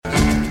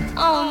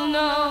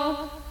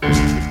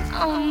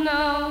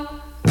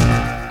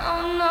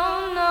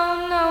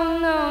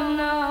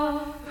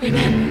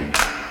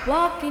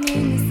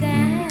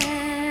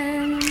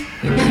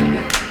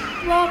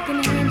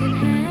walking hand in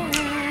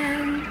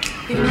hand.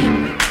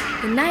 Remember,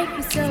 the night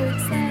was so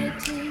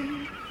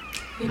exciting.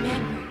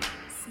 Remember,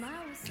 the smile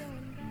was so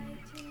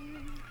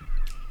inviting.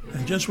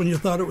 And just when you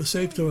thought it was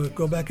safe to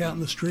go back out in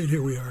the street,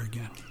 here we are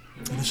again.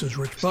 This is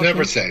Rich Buckland. It's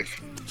never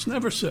safe. It's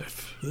never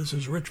safe. This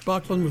is Rich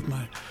Buckland with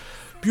my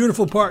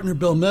beautiful partner,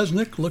 Bill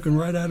Mesnik, looking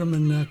right at him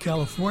in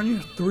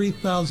California,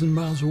 3,000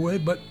 miles away,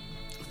 but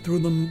through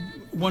the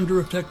wonder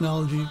of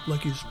technology,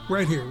 like he's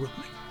right here with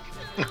me.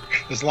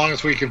 As long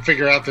as we can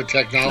figure out the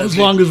technology. As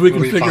long as we can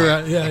we'll figure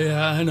out,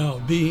 yeah, I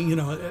know. Being,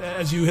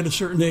 as you hit a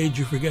certain age,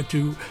 you forget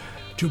to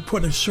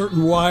put a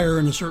certain wire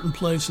in a certain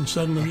place, and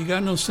suddenly you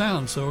got no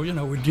sound. So,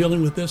 we're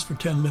dealing with this for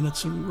 10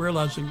 minutes and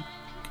realizing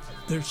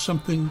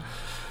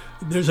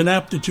there's an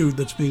aptitude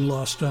that's being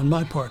lost on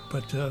my part,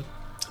 but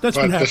that's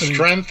been happening. But the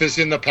strength is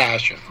in the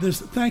passion.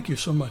 Thank you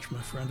so much,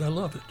 my friend. I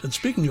love it. And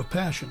speaking of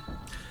passion,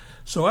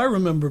 so I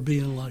remember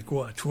being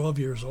 12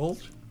 years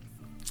old,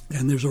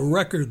 and there's a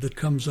record that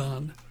comes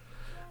on,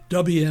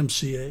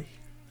 WMCA,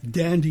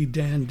 Dandy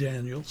Dan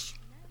Daniels,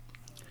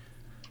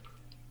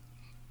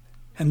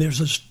 and there's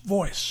this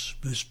voice,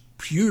 this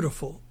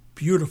beautiful,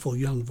 beautiful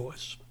young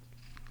voice,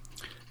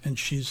 and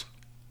she's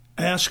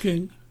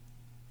asking,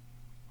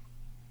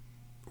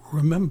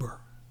 remember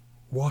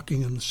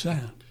walking in the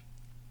sand.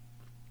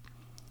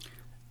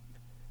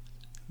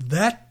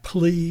 That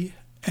plea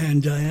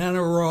and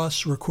Diana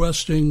Ross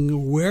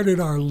requesting, where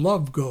did our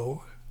love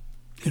go,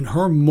 in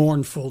her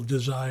mournful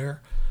desire,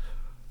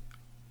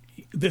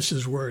 this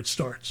is where it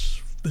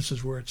starts. This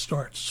is where it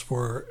starts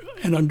for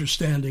an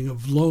understanding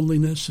of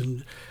loneliness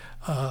and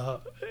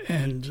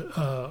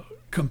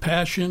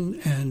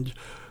compassion and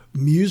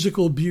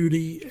musical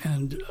beauty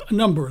and a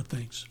number of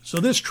things.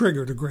 So this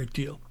triggered a great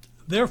deal.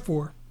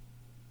 Therefore,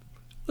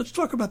 let's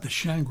talk about the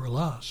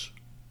Shangri-Las.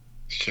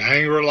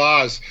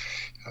 Shangri-Las.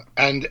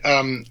 And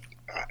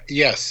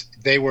yes,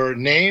 they were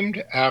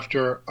named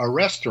after a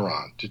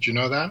restaurant. Did you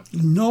know that?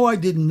 No, I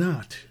did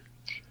not.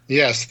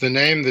 Yes, the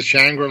name, the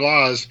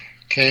Shangri-Las,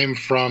 came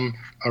from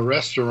a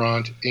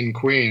restaurant in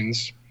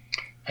Queens.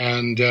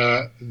 And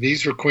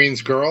these were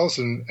Queens girls,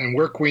 and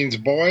we're Queens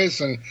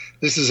boys, and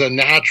this is a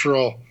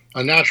natural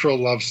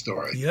love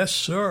story. Yes,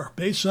 sir.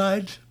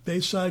 Bayside,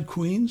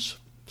 Queens.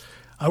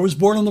 I was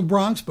born in the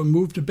Bronx, but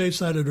moved to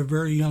Bayside at a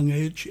very young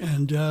age,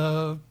 and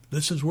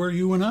this is where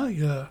you and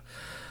I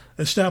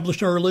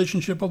established our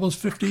relationship almost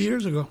 50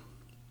 years ago.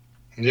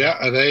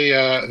 Yeah,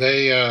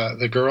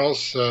 the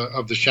girls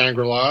of the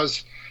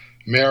Shangri-Las,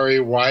 Mary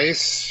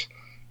Weiss,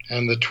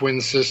 and the twin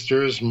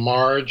sisters,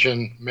 Marge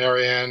and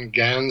Marianne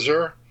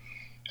Ganser,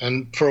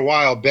 and for a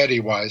while, Betty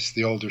Weiss,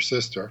 the older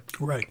sister.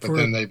 Right. But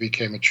then they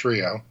became a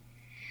trio.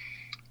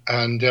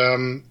 And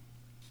in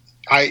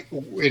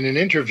an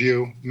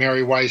interview,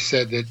 Mary Weiss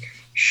said that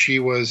she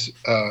was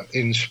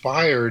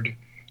inspired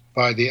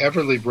by the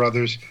Everly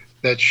Brothers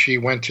that she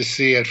went to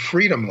see at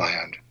Freedom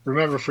Land.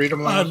 Remember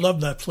Freedom Land? I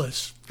love that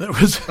place. That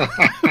was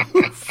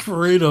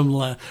Freedom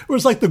Land. It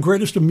was like the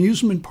greatest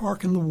amusement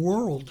park in the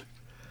world.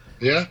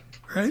 Yeah.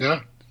 Right?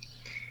 Yeah.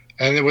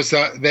 And it was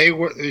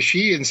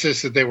she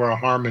insisted they were a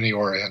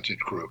harmony-oriented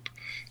group.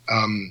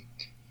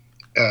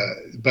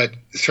 But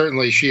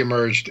certainly she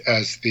emerged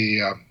as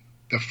the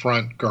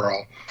front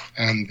girl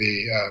and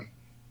the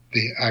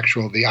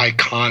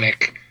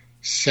iconic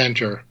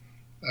center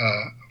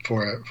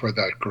for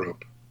that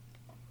group.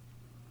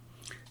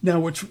 Now,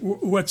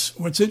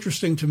 what's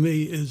interesting to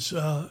me is,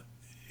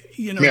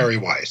 Mary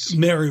Weiss.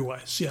 Mary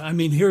Weiss, yeah. I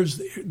mean, here's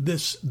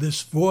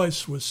this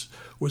voice was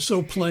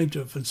so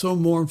plaintive and so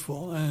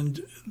mournful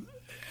and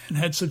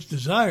had such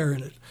desire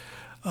in it,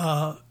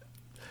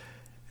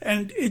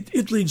 and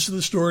it leads to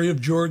the story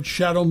of George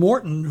Shadow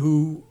Morton,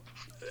 who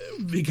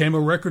became a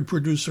record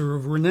producer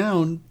of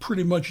renown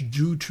pretty much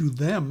due to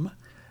them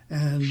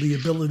and the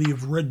ability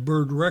of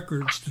Redbird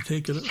Records to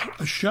take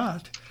a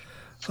shot.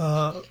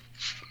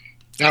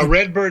 Now,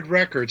 Redbird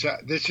Records,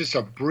 this is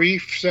a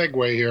brief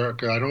segue here,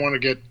 because I don't want to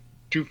get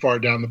too far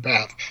down the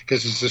path,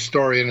 because it's a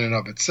story in and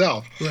of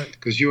itself. Right.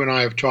 Because you and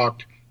I have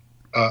talked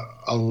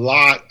a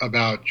lot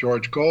about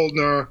George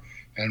Goldner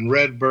and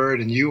Redbird,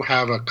 and you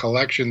have a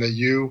collection that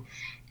you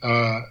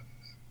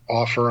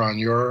offer on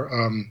your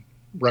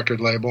record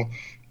label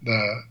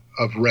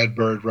of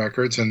Redbird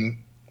Records. And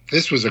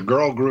this was a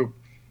girl group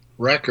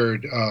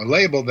record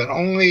label that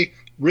only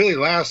really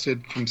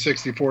lasted from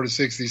 64 to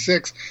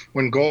 66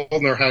 when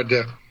Goldner had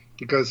to,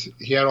 because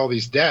he had all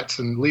these debts,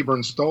 and Lieber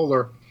and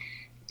Stoller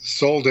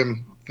sold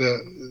him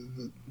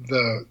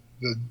the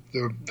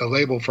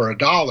label for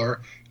 $1,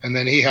 and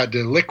then he had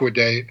to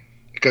liquidate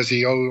because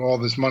he owed all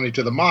this money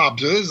to the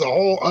mob. So this is a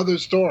whole other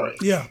story.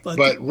 Yeah,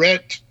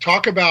 but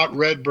talk about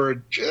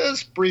Redbird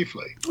just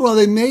briefly. Well,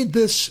 they made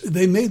this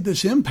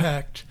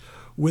impact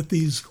with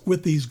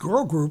these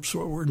girl groups,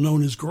 what were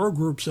known as girl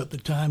groups at the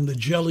time, the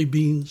Jelly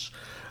Beans,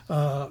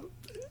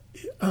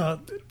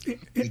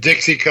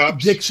 Dixie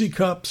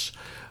Cups,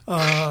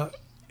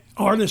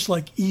 artists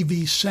like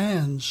Evie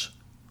Sands,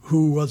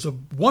 who was a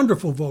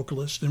wonderful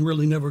vocalist and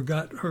really never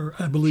got her,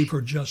 I believe,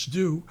 her just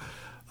due,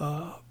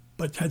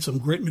 but had some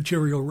great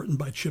material written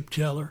by Chip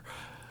Taylor.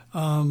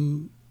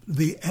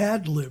 the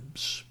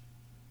ad-libs.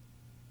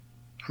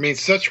 I mean,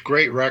 such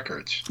great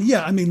records.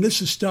 Yeah, I mean,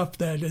 this is stuff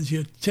that as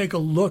you take a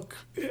look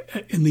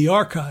in the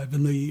archive,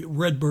 in the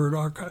Redbird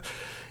archive,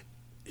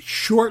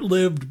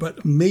 short-lived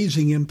but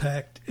amazing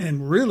impact,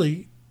 and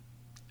really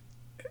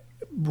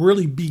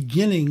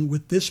beginning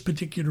with this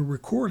particular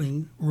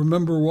recording,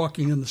 Remember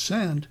Walking in the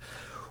Sand,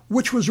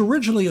 which was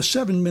originally a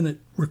 7-minute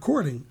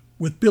recording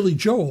with Billy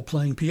Joel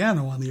playing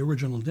piano on the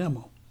original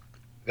demo.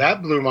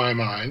 That blew my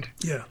mind.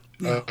 Yeah.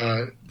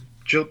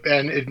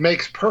 And it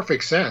makes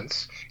perfect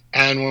sense.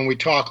 And when we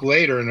talk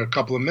later in a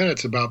couple of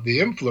minutes about the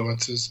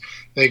influences,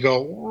 they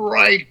go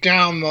right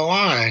down the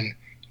line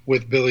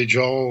with Billy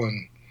Joel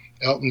and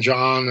Elton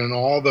John and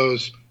all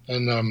those,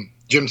 and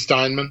Jim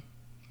Steinman.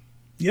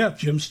 Yeah,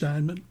 Jim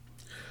Steinman.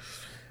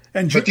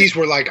 But these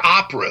were like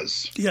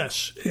operas.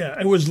 Yes, yeah.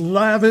 It was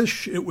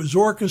lavish. It was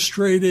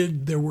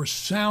orchestrated. There were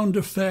sound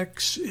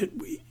effects. It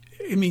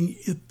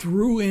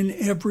threw in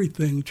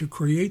everything to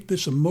create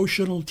this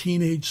emotional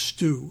teenage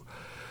stew,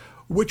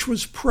 which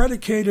was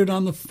predicated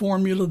on the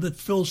formula that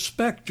Phil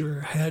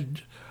Spector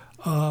had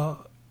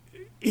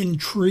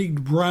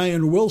intrigued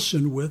Brian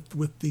Wilson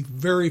with the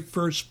very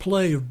first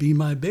play of Be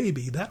My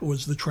Baby. That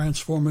was the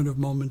transformative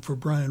moment for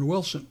Brian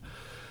Wilson.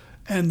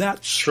 And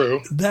that's true.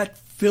 That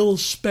Phil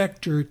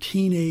Spector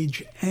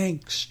teenage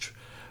angst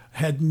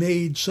had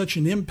made such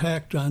an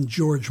impact on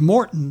George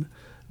Morton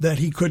that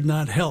he could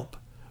not help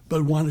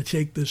but want to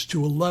take this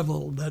to a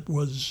level that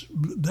was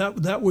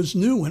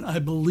new. And I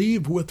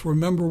believe with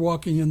Remember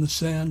Walking in the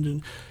Sand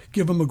and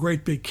Give 'Em a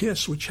Great Big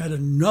Kiss, which had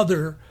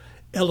another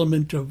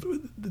element of,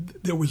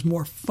 there was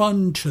more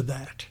fun to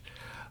that.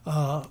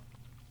 But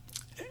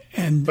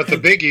the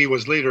Biggie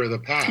was Leader of the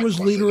Pack. Was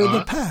Leader of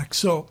the Pack.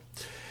 So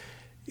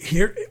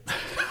here,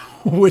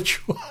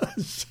 which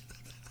was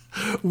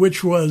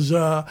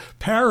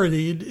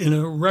parodied in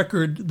a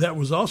record that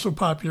was also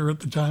popular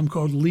at the time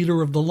called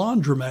Leader of the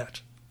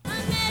Laundromat.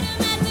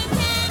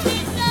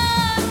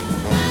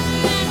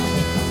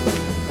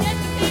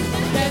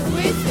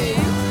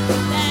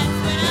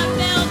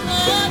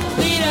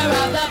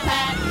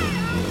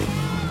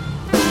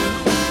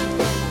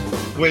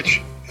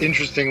 Which,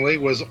 interestingly,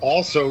 was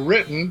also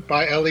written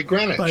by Ellie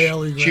Greenwich.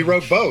 She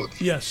wrote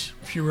both. Yes,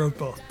 she wrote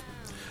both.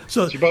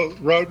 So she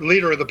wrote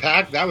Leader of the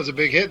Pack. That was a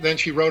big hit. Then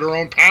she wrote her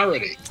own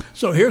parody.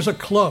 So here's a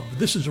club.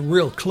 This is a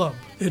real club.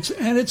 It's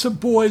a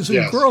boys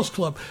and girls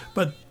club.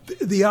 But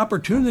the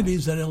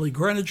opportunities that Ellie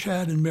Greenwich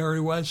had and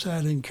Mary Weiss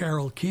had and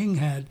Carole King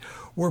had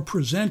were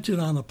presented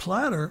on a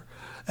platter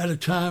at a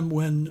time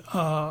when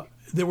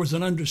there was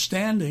an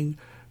understanding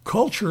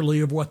culturally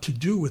of what to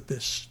do with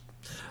this.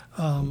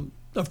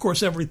 Of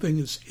course, everything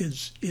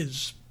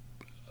is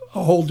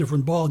a whole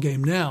different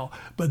ballgame now.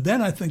 But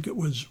then I think it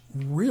was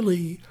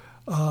really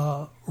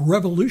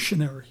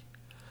revolutionary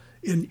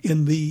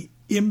in the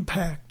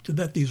impact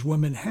that these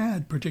women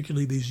had,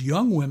 particularly these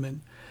young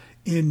women,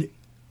 in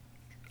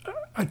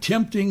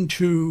attempting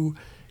to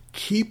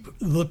keep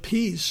the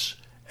peace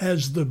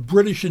as the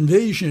British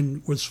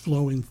invasion was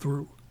flowing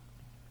through.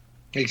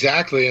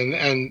 Exactly,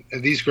 and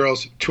these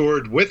girls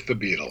toured with the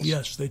Beatles.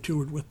 Yes, they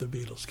toured with the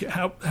Beatles.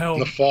 How in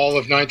the fall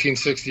of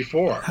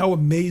 1964. How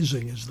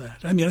amazing is that?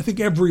 I mean, I think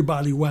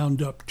everybody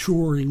wound up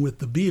touring with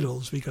the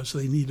Beatles because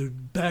they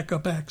needed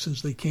backup acts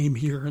as they came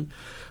here and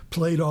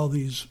played all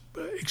these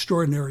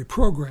extraordinary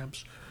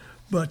programs.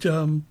 But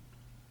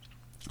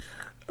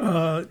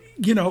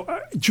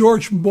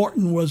George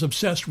Morton was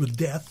obsessed with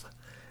death,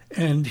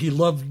 and he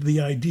loved the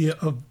idea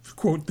of,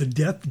 quote, the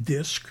death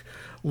disc,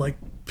 like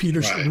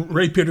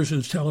Ray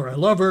Peterson's Tell Her I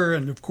Love Her,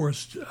 and of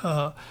course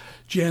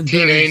Jan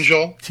Berry's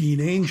Teen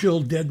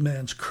Angel, Dead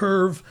Man's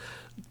Curve,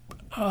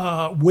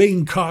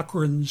 Wayne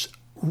Cochran's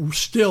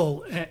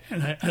Still,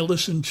 and I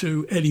listened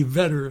to Eddie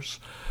Vedder's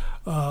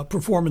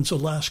performance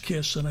of Last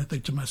Kiss, and I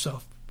think to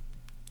myself,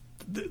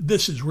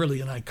 this is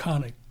really an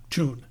iconic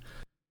tune.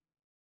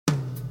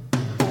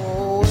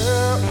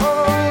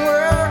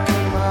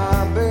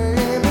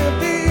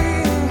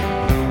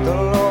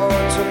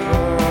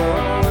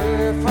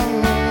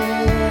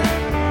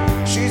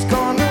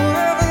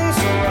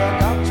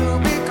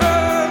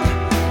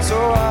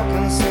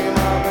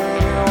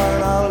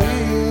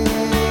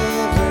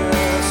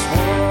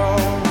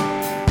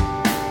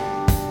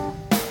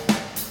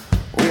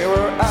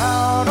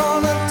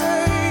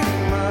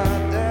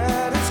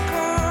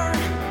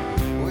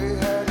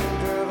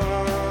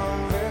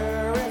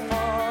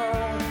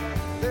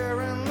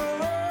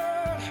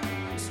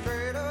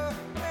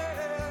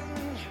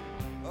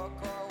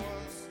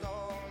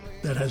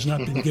 Has not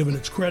been given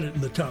its credit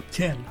in the top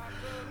 10.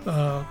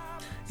 And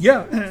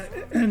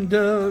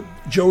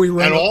Joey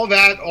Reynolds.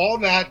 And all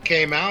that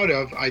came out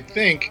of, I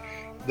think,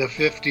 the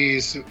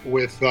 50s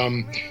with,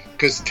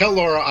 because Tell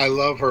Laura I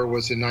Love Her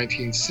was in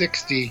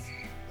 1960,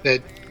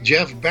 that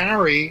Jeff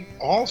Barry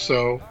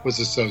also was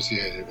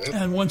associated with.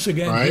 And once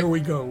again, right? Here we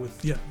go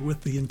with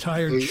the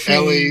entire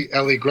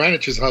Ellie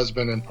Greenwich's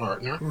husband and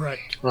partner.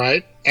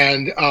 Right.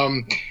 And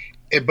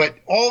but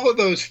all of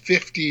those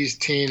 50s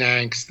teen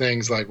angst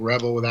things like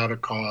Rebel Without a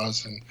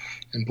Cause and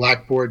and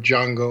Blackboard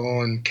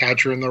Jungle and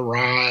Catcher in the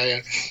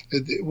Rye.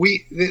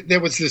 There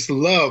was this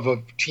love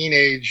of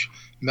teenage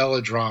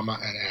melodrama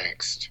and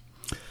angst.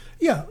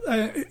 Yeah,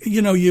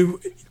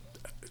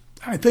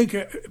 I think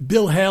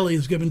Bill Haley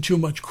is given too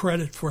much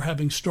credit for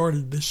having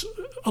started this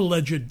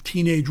alleged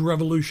teenage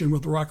revolution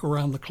with Rock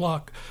Around the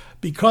Clock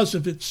because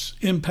of its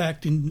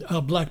impact in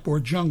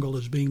Blackboard Jungle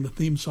as being the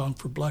theme song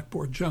for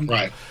Blackboard Jungle.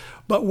 Right.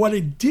 But what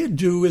it did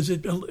do is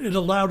it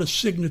allowed a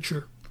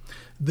signature,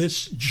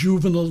 this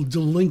juvenile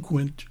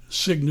delinquent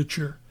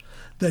signature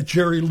that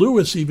Jerry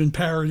Lewis even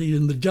parodied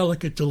in The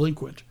Delicate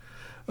Delinquent.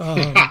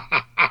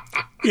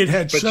 It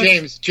had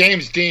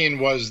James Dean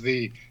was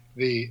the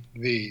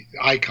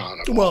icon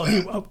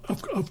of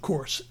of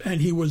course,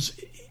 and he was.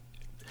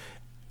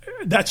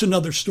 That's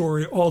another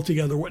story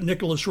altogether. What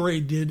Nicholas Ray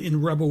did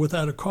in Rebel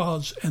Without a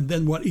Cause, and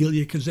then what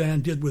Elia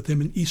Kazan did with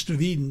him in East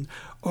of Eden,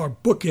 are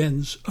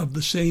bookends of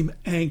the same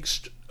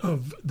angst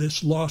of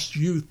this lost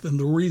youth and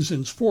the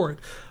reasons for it.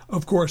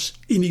 Of course,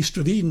 in East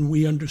of Eden,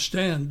 we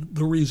understand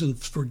the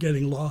reasons for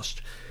getting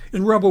lost.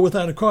 In Rebel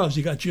Without a Cause,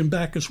 you got Jim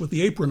Backus with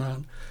the apron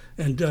on,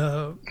 and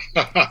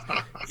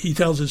he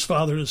tells his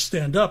father to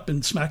stand up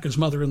and smack his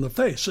mother in the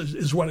face,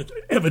 is what it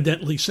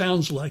evidently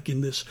sounds like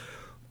in this.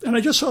 And I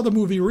just saw the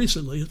movie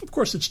recently. Of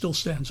course, it still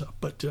stands up,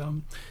 but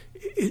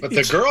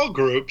the girl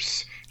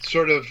groups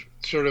sort of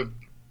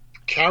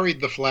carried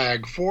the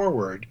flag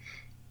forward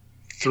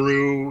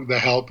through the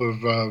help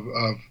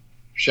of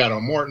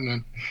Shadow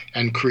Morton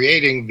and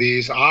creating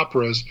these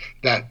operas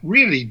that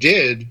really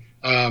did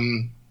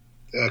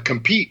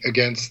compete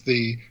against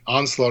the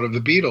onslaught of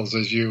the Beatles,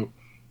 as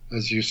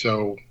you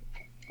so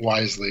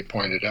wisely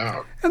pointed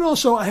out. And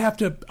also, I have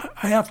to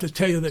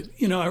tell you that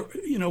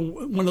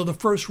one of the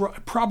first,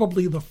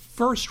 probably the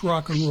first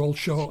rock and roll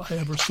show I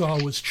ever saw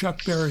was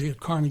Chuck Berry at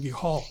Carnegie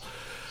Hall.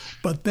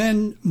 But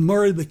then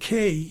Murray the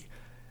K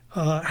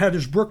had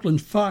his Brooklyn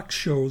Fox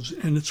shows,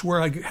 and it's where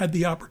I had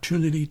the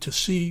opportunity to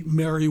see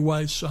Mary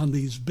Weiss on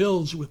these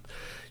bills with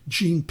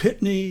Gene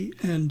Pitney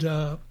and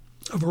a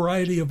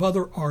variety of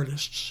other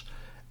artists.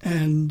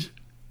 And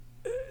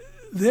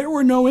there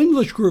were no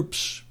English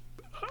groups.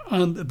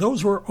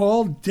 Those were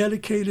all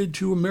dedicated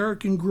to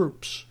American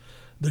groups.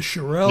 The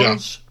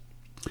Shirelles,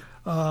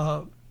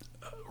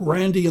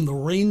 Randy and the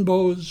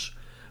Rainbows,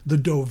 the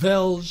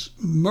Dovells.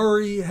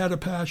 Murray had a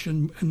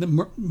passion,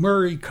 and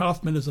Murray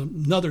Kaufman is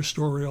another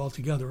story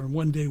altogether, and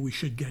one day we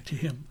should get to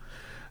him.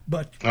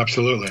 But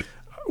absolutely,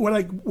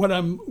 what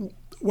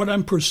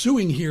I'm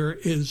pursuing here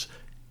is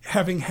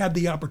having had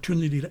the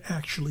opportunity to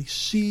actually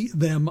see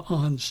them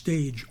on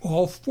stage,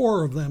 all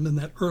four of them in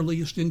that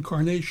earliest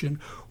incarnation,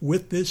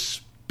 with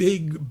this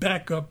big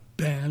backup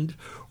band,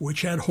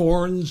 which had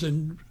horns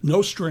and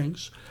no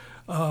strings,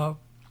 but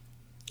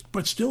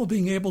still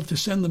being able to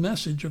send the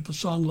message of a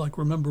song like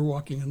Remember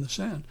Walking in the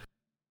Sand.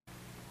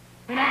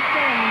 When I say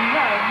I'm in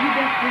love, you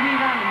best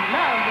believe I'm in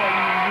love,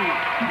 baby.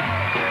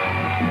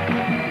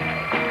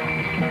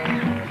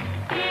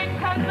 Here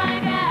comes my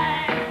guy,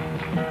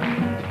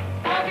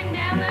 walking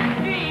down the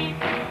street.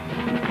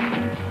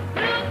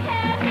 Look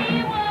how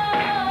he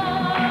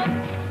walks,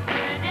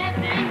 with a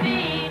dancing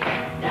beat.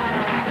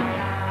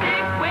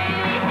 Big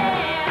wavy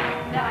hair,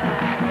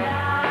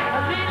 a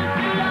little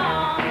too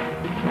long.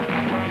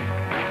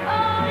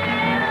 All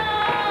day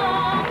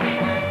long,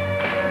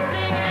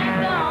 singing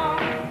a song.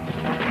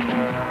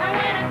 And when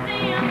I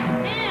see him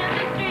in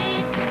the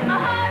street, my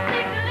heart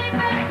takes a leap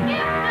and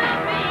skips a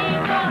beat.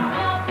 Gonna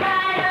walk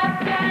right up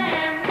to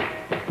him,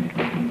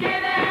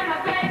 give him a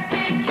great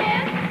big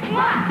kiss.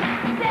 Mwah!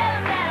 Tell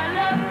him that I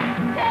love him,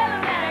 tell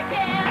him that I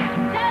care,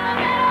 tell him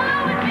that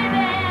I'll always be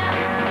there.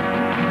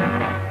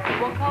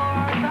 What color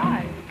are his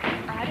eyes?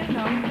 I don't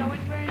know, he's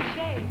always wearing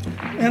shades.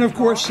 And of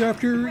course,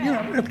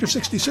 after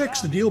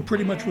 '66, the deal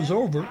pretty much was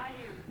over,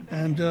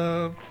 and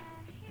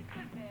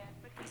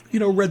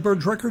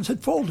Redbird's records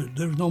had folded.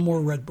 There was no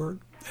more Redbird,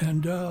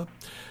 and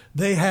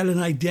they had an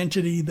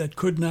identity that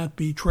could not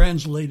be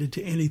translated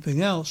to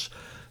anything else.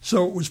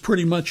 So it was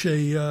pretty much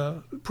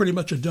a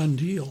done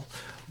deal.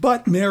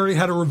 But Mary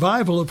had a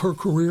revival of her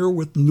career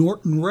with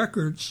Norton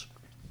Records.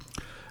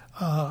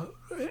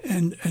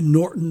 And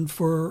Norton,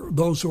 for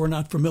those who are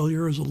not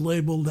familiar, is a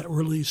label that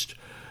released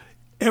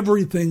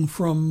everything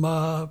from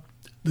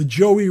the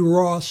Joey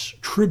Ross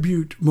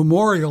tribute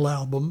memorial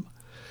album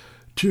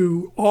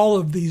to all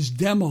of these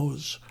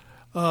demos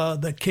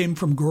that came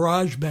from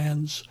garage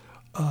bands,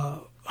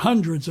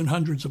 hundreds and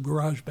hundreds of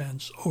garage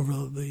bands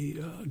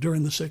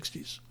during the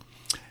 60s.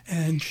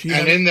 And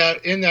in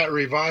that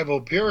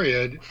revival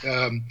period,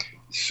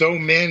 so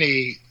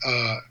many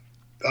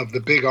of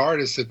the big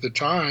artists at the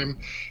time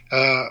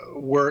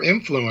were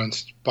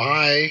influenced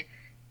by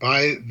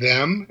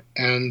them,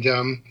 and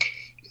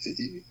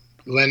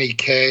Lenny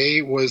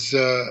Kaye was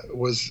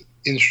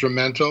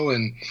instrumental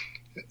in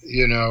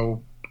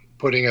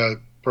putting a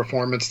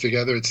performance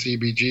together at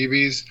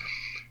CBGB's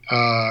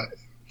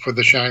for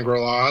the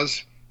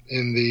Shangri-Las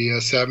in the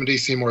 70s.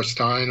 Seymour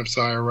Stein of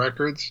Sire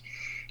Records.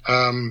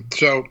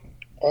 So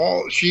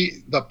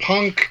the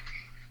punk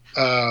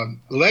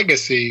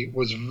legacy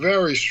was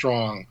very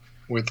strong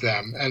with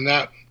them, and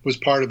that was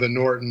part of the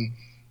Norton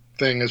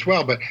thing as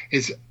well. But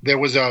there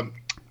was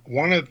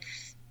one of the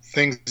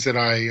things that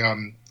I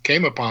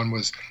came upon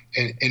was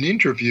an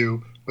interview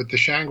with the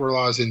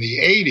Shangri-Las in the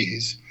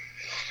 80s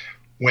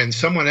when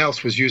someone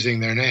else was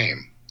using their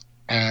name.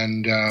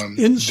 And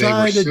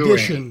Inside they were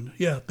Edition,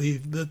 yeah.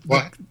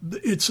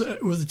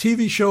 It was a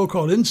TV show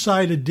called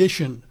Inside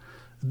Edition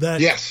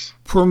that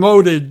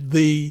promoted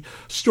the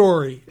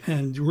story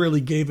and really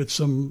gave it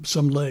some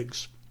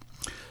legs.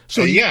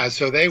 So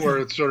so they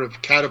were sort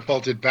of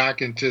catapulted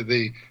back into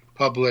the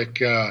public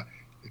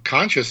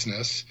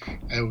consciousness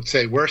and would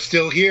say, "We're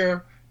still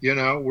here,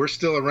 we're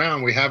still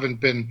around. We haven't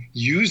been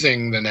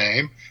using the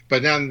name."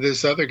 But then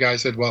this other guy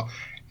said, "Well."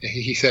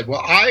 He said,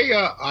 "Well,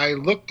 I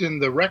looked in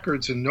the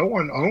records and no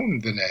one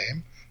owned the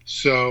name,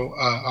 so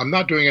I'm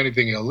not doing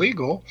anything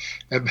illegal."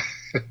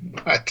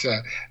 But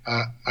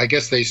I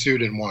guess they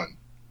sued and won.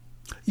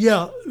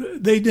 Yeah,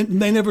 they didn't.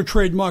 They never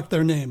trademarked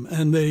their name,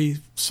 and they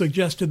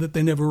suggested that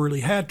they never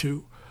really had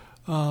to,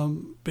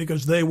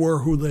 because they were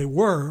who they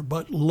were.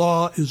 But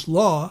law is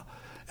law,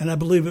 and I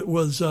believe it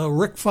was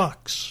Rick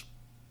Fox,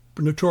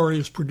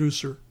 notorious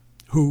producer.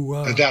 Who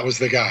that was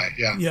the guy?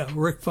 Yeah,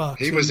 Rick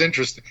Fox. He was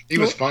interesting. He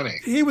was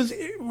funny. He was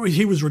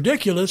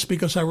ridiculous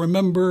because I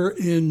remember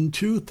in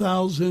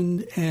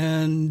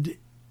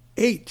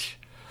 2008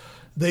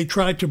 they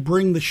tried to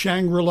bring the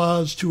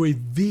Shangri-Las to a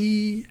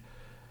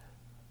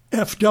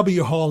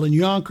VFW hall in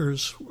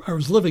Yonkers. I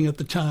was living at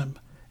the time,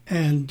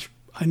 and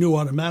I knew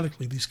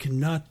automatically these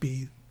cannot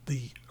be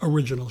the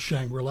original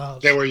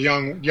Shangri-Las. They were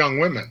young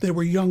women. They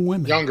were young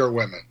women. Younger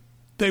women.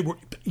 They were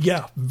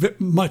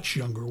much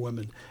younger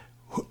women.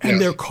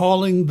 And they're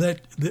calling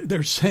that,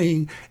 they're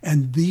saying,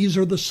 and these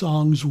are the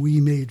songs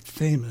we made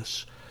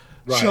famous.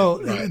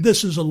 Right.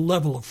 This is a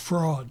level of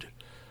fraud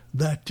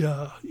that,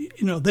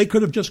 they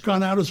could have just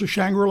gone out as a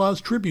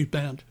Shangri-La's tribute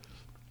band.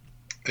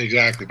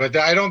 Exactly. But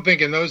I don't think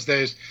in those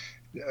days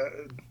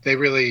they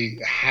really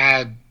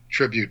had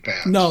tribute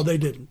bands. No, they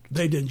didn't.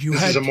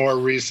 This is a more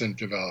recent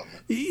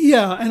development.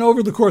 Yeah, and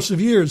over the course of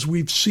years,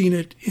 we've seen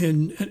it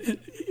in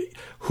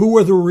Who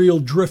Are the Real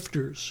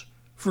Drifters,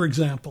 for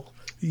example.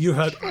 You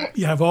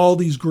have all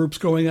these groups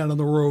going out on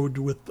the road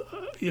with,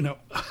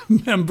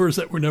 members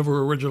that were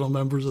never original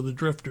members of the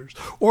Drifters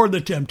or the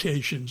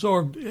Temptations,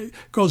 or it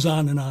goes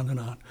on and on and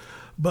on.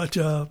 But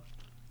I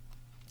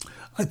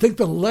think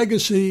the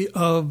legacy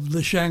of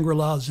the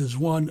Shangri-Las is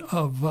one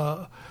of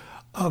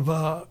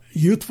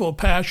youthful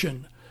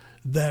passion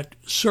that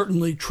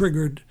certainly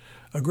triggered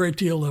a great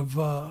deal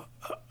of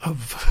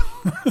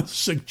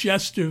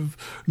suggestive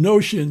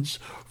notions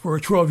for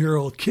a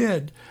 12-year-old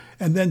kid,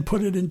 and then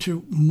put it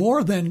into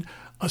more than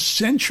a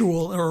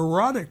sensual or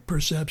erotic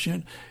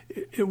perception.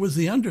 It was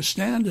the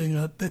understanding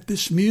that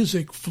this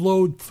music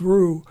flowed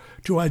through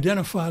to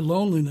identify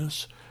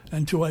loneliness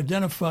and to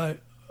identify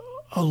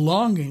a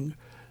longing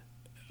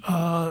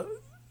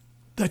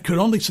that could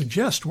only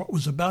suggest what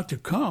was about to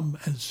come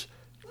as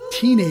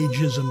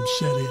teenageism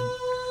set in.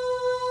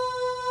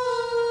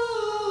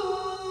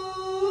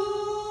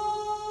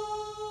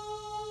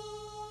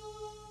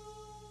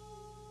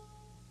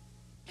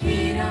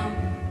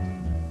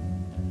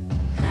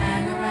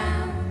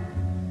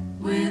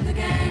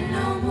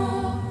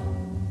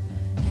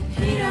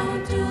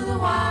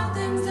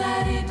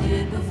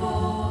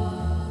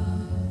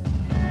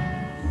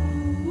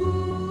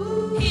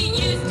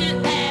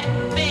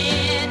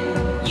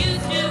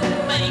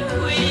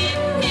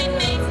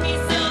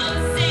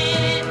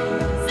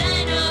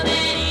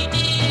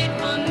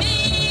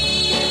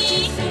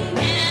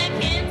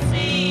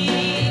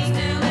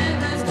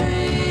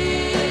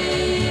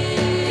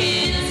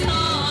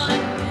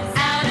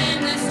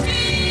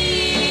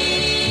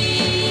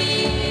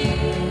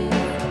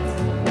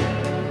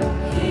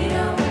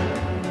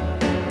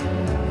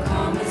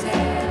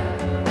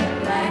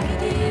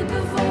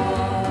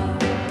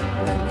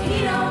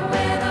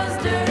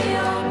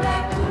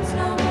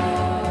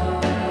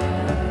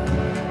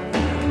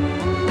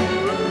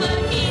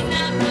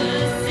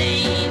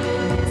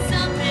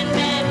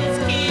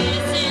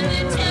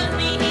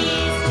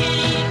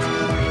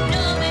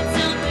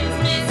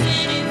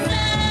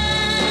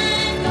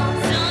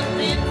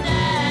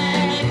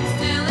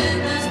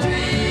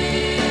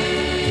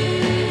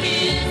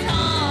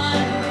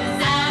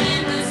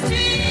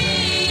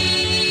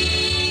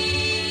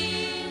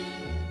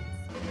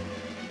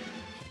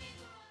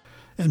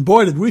 And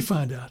boy, did we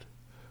find out.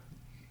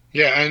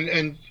 Yeah,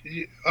 and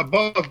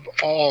above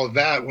all of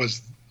that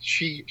was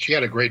she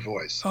had a great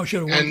voice. Oh, she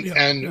had a voice.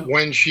 And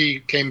when she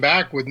came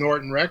back with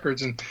Norton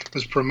Records and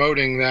was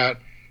promoting that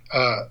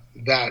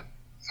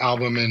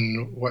album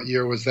in, what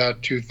year was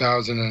that?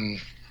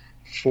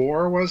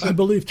 2004, was it? I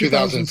believe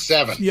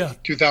 2007. Yeah,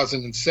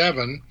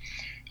 2007.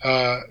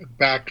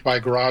 Backed by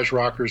Garage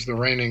Rockers, The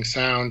Reigning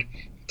Sound,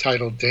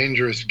 titled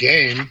 "Dangerous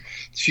Game."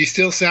 She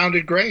still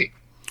sounded great.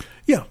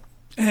 Yeah.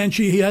 And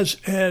she has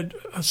had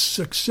a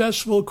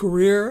successful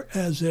career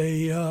as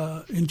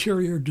a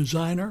interior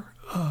designer,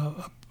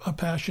 a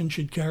passion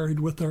she'd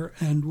carried with her,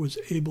 and was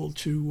able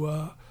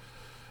to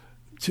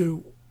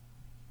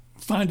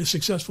find a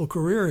successful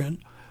career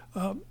in.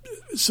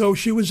 So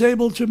she was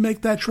able to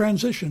make that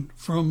transition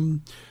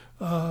from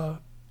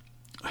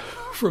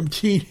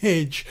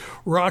teenage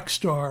rock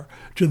star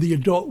to the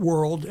adult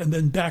world, and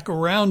then back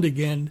around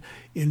again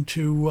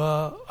into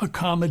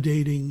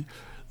accommodating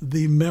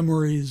the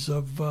memories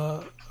of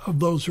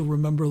those who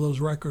remember those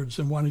records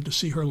and wanting to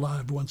see her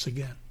live once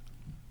again.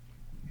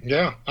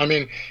 Yeah, I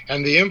mean,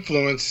 and the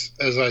influence,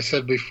 as I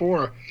said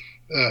before,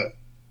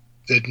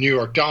 the New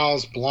York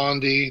Dolls,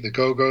 Blondie, the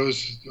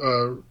Go-Go's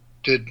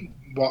did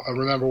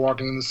Remember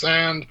Walking in the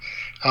Sand,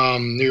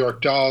 New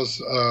York Dolls,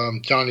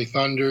 Johnny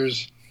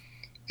Thunders,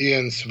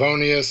 Ian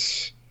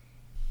Svenonius,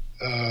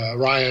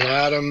 Ryan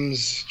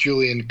Adams,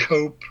 Julian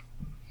Cope.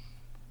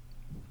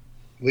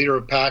 Leader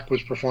of Pack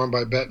was performed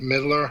by Bette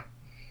Midler.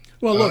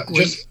 Well, look,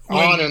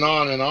 on and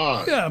on and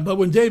on. Yeah, but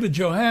when David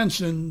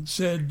Johansen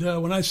said,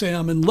 when I say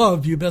I'm in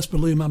love, you best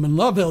believe I'm in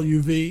love,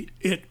 LUV,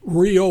 it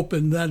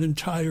reopened that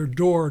entire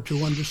door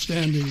to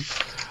understanding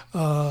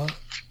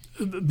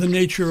the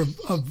nature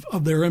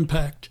of their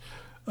impact,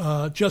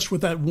 just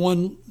with that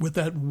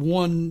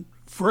one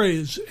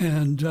phrase.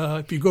 And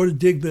if you go to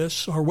Dig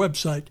This, our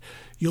website,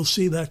 you'll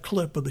see that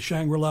clip of the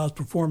Shangri-Las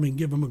performing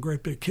 "Give 'Em a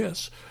Great Big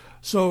Kiss."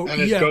 So,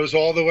 and it goes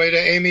all the way to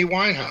Amy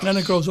Winehouse. And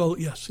it goes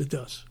yes, it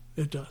does.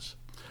 It does.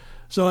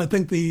 So I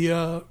think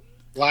the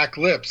Black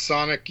Lips,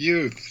 Sonic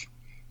Youth,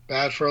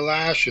 Bad for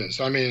Lashes.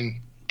 I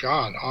mean,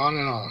 God, on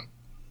and on.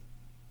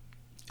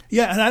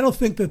 Yeah, and I don't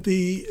think that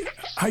the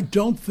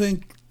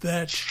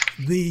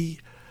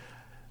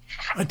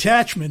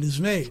attachment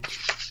is made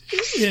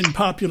in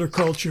popular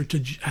culture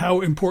to how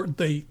important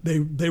they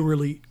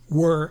really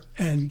were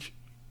and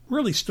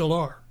really still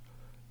are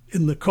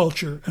in the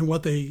culture and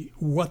what they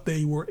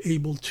were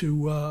able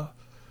to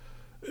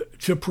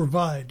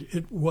provide.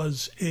 It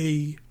was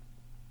a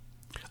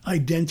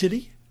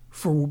identity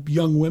for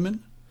young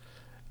women,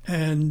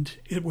 and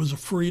it was a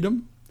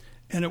freedom,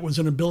 and it was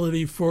an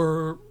ability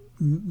for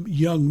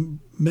young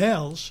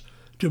males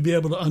to be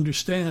able to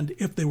understand,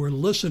 if they were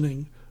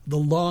listening, the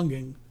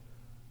longing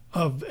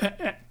of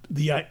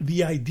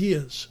the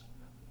ideas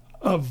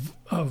of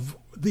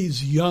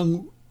these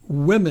young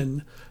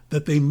women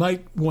that they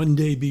might one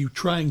day be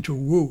trying to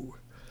woo.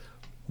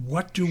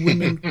 What do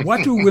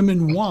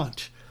women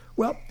want?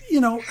 Well,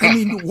 I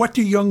mean, what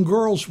do young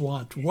girls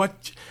want?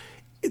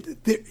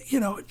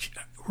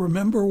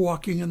 Remember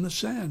Walking in the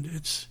Sand.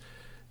 It's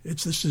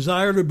this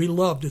desire to be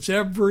loved. It's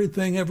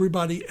everything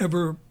everybody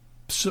ever.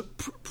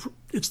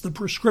 It's the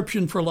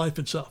prescription for life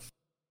itself.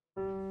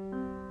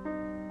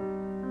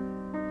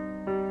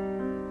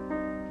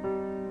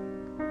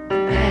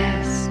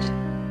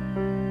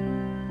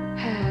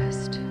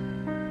 Past.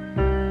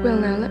 Well,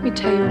 now let me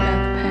tell you about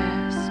the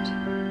past.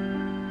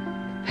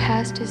 The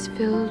past is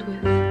filled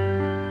with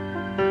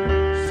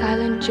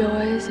silent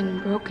joys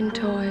and broken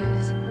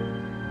toys,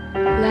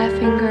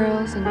 laughing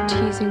girls and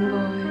teasing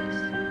boys.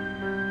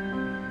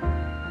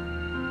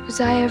 Was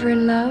I ever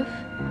in love?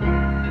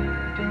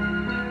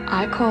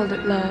 I called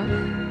it love.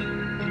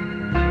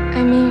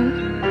 I mean,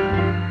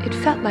 it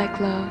felt like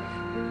love.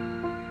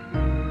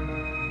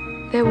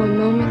 There were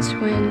moments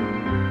when,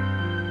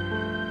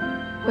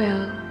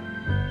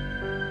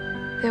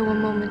 there were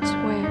moments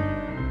when.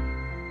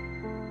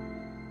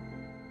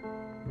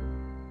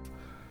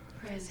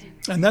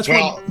 And that's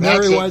what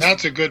Mary Weiss...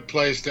 That's a good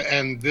place to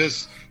end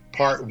this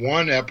part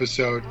one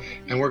episode,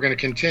 and we're going to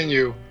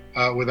continue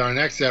with our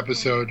next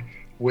episode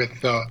with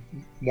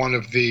one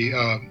of the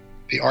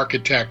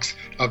architects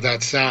of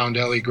that sound,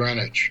 Ellie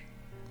Greenwich.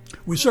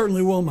 We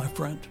certainly will, my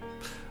friend.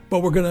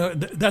 But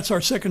that's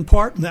our second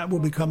part, and that will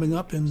be coming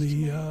up in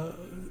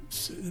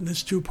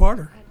this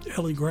two-parter,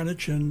 Ellie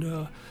Greenwich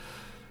and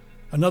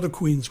another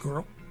Queens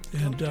girl.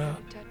 And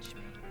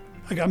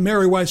I got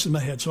Mary Weiss in my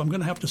head, so I'm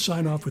going to have to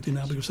sign off with you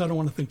now because I don't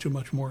want to think too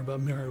much more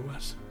about Mary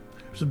Weiss.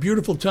 It was a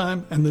beautiful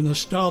time, and the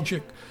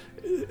nostalgic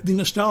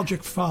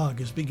fog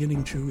is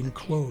beginning to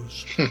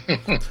enclose.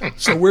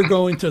 So we're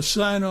going to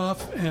sign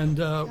off, and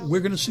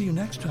we're going to see you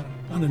next time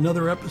on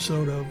another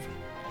episode of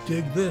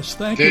Dig This.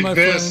 Thank you, my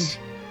friend.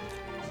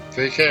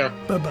 Take care.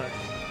 Bye-bye.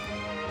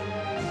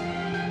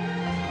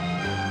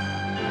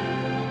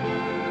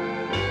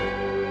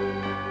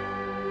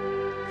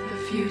 The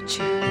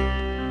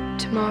future.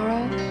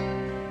 Tomorrow?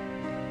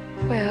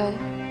 Well,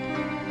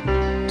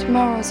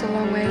 tomorrow's a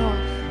long way off.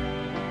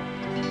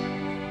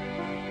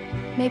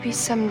 Maybe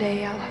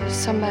someday I'll hold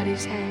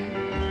somebody's hand.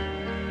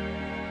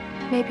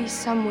 Maybe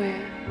somewhere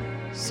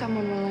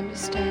someone will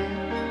understand.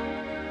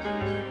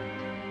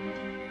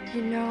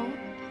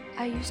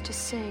 I used to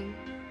sing.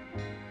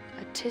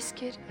 A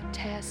tisket, a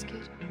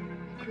tasket,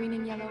 a green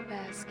and yellow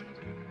basket.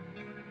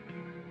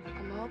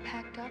 I'm all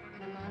packed up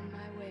and I'm on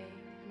my way,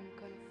 and I'm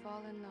gonna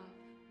fall in love.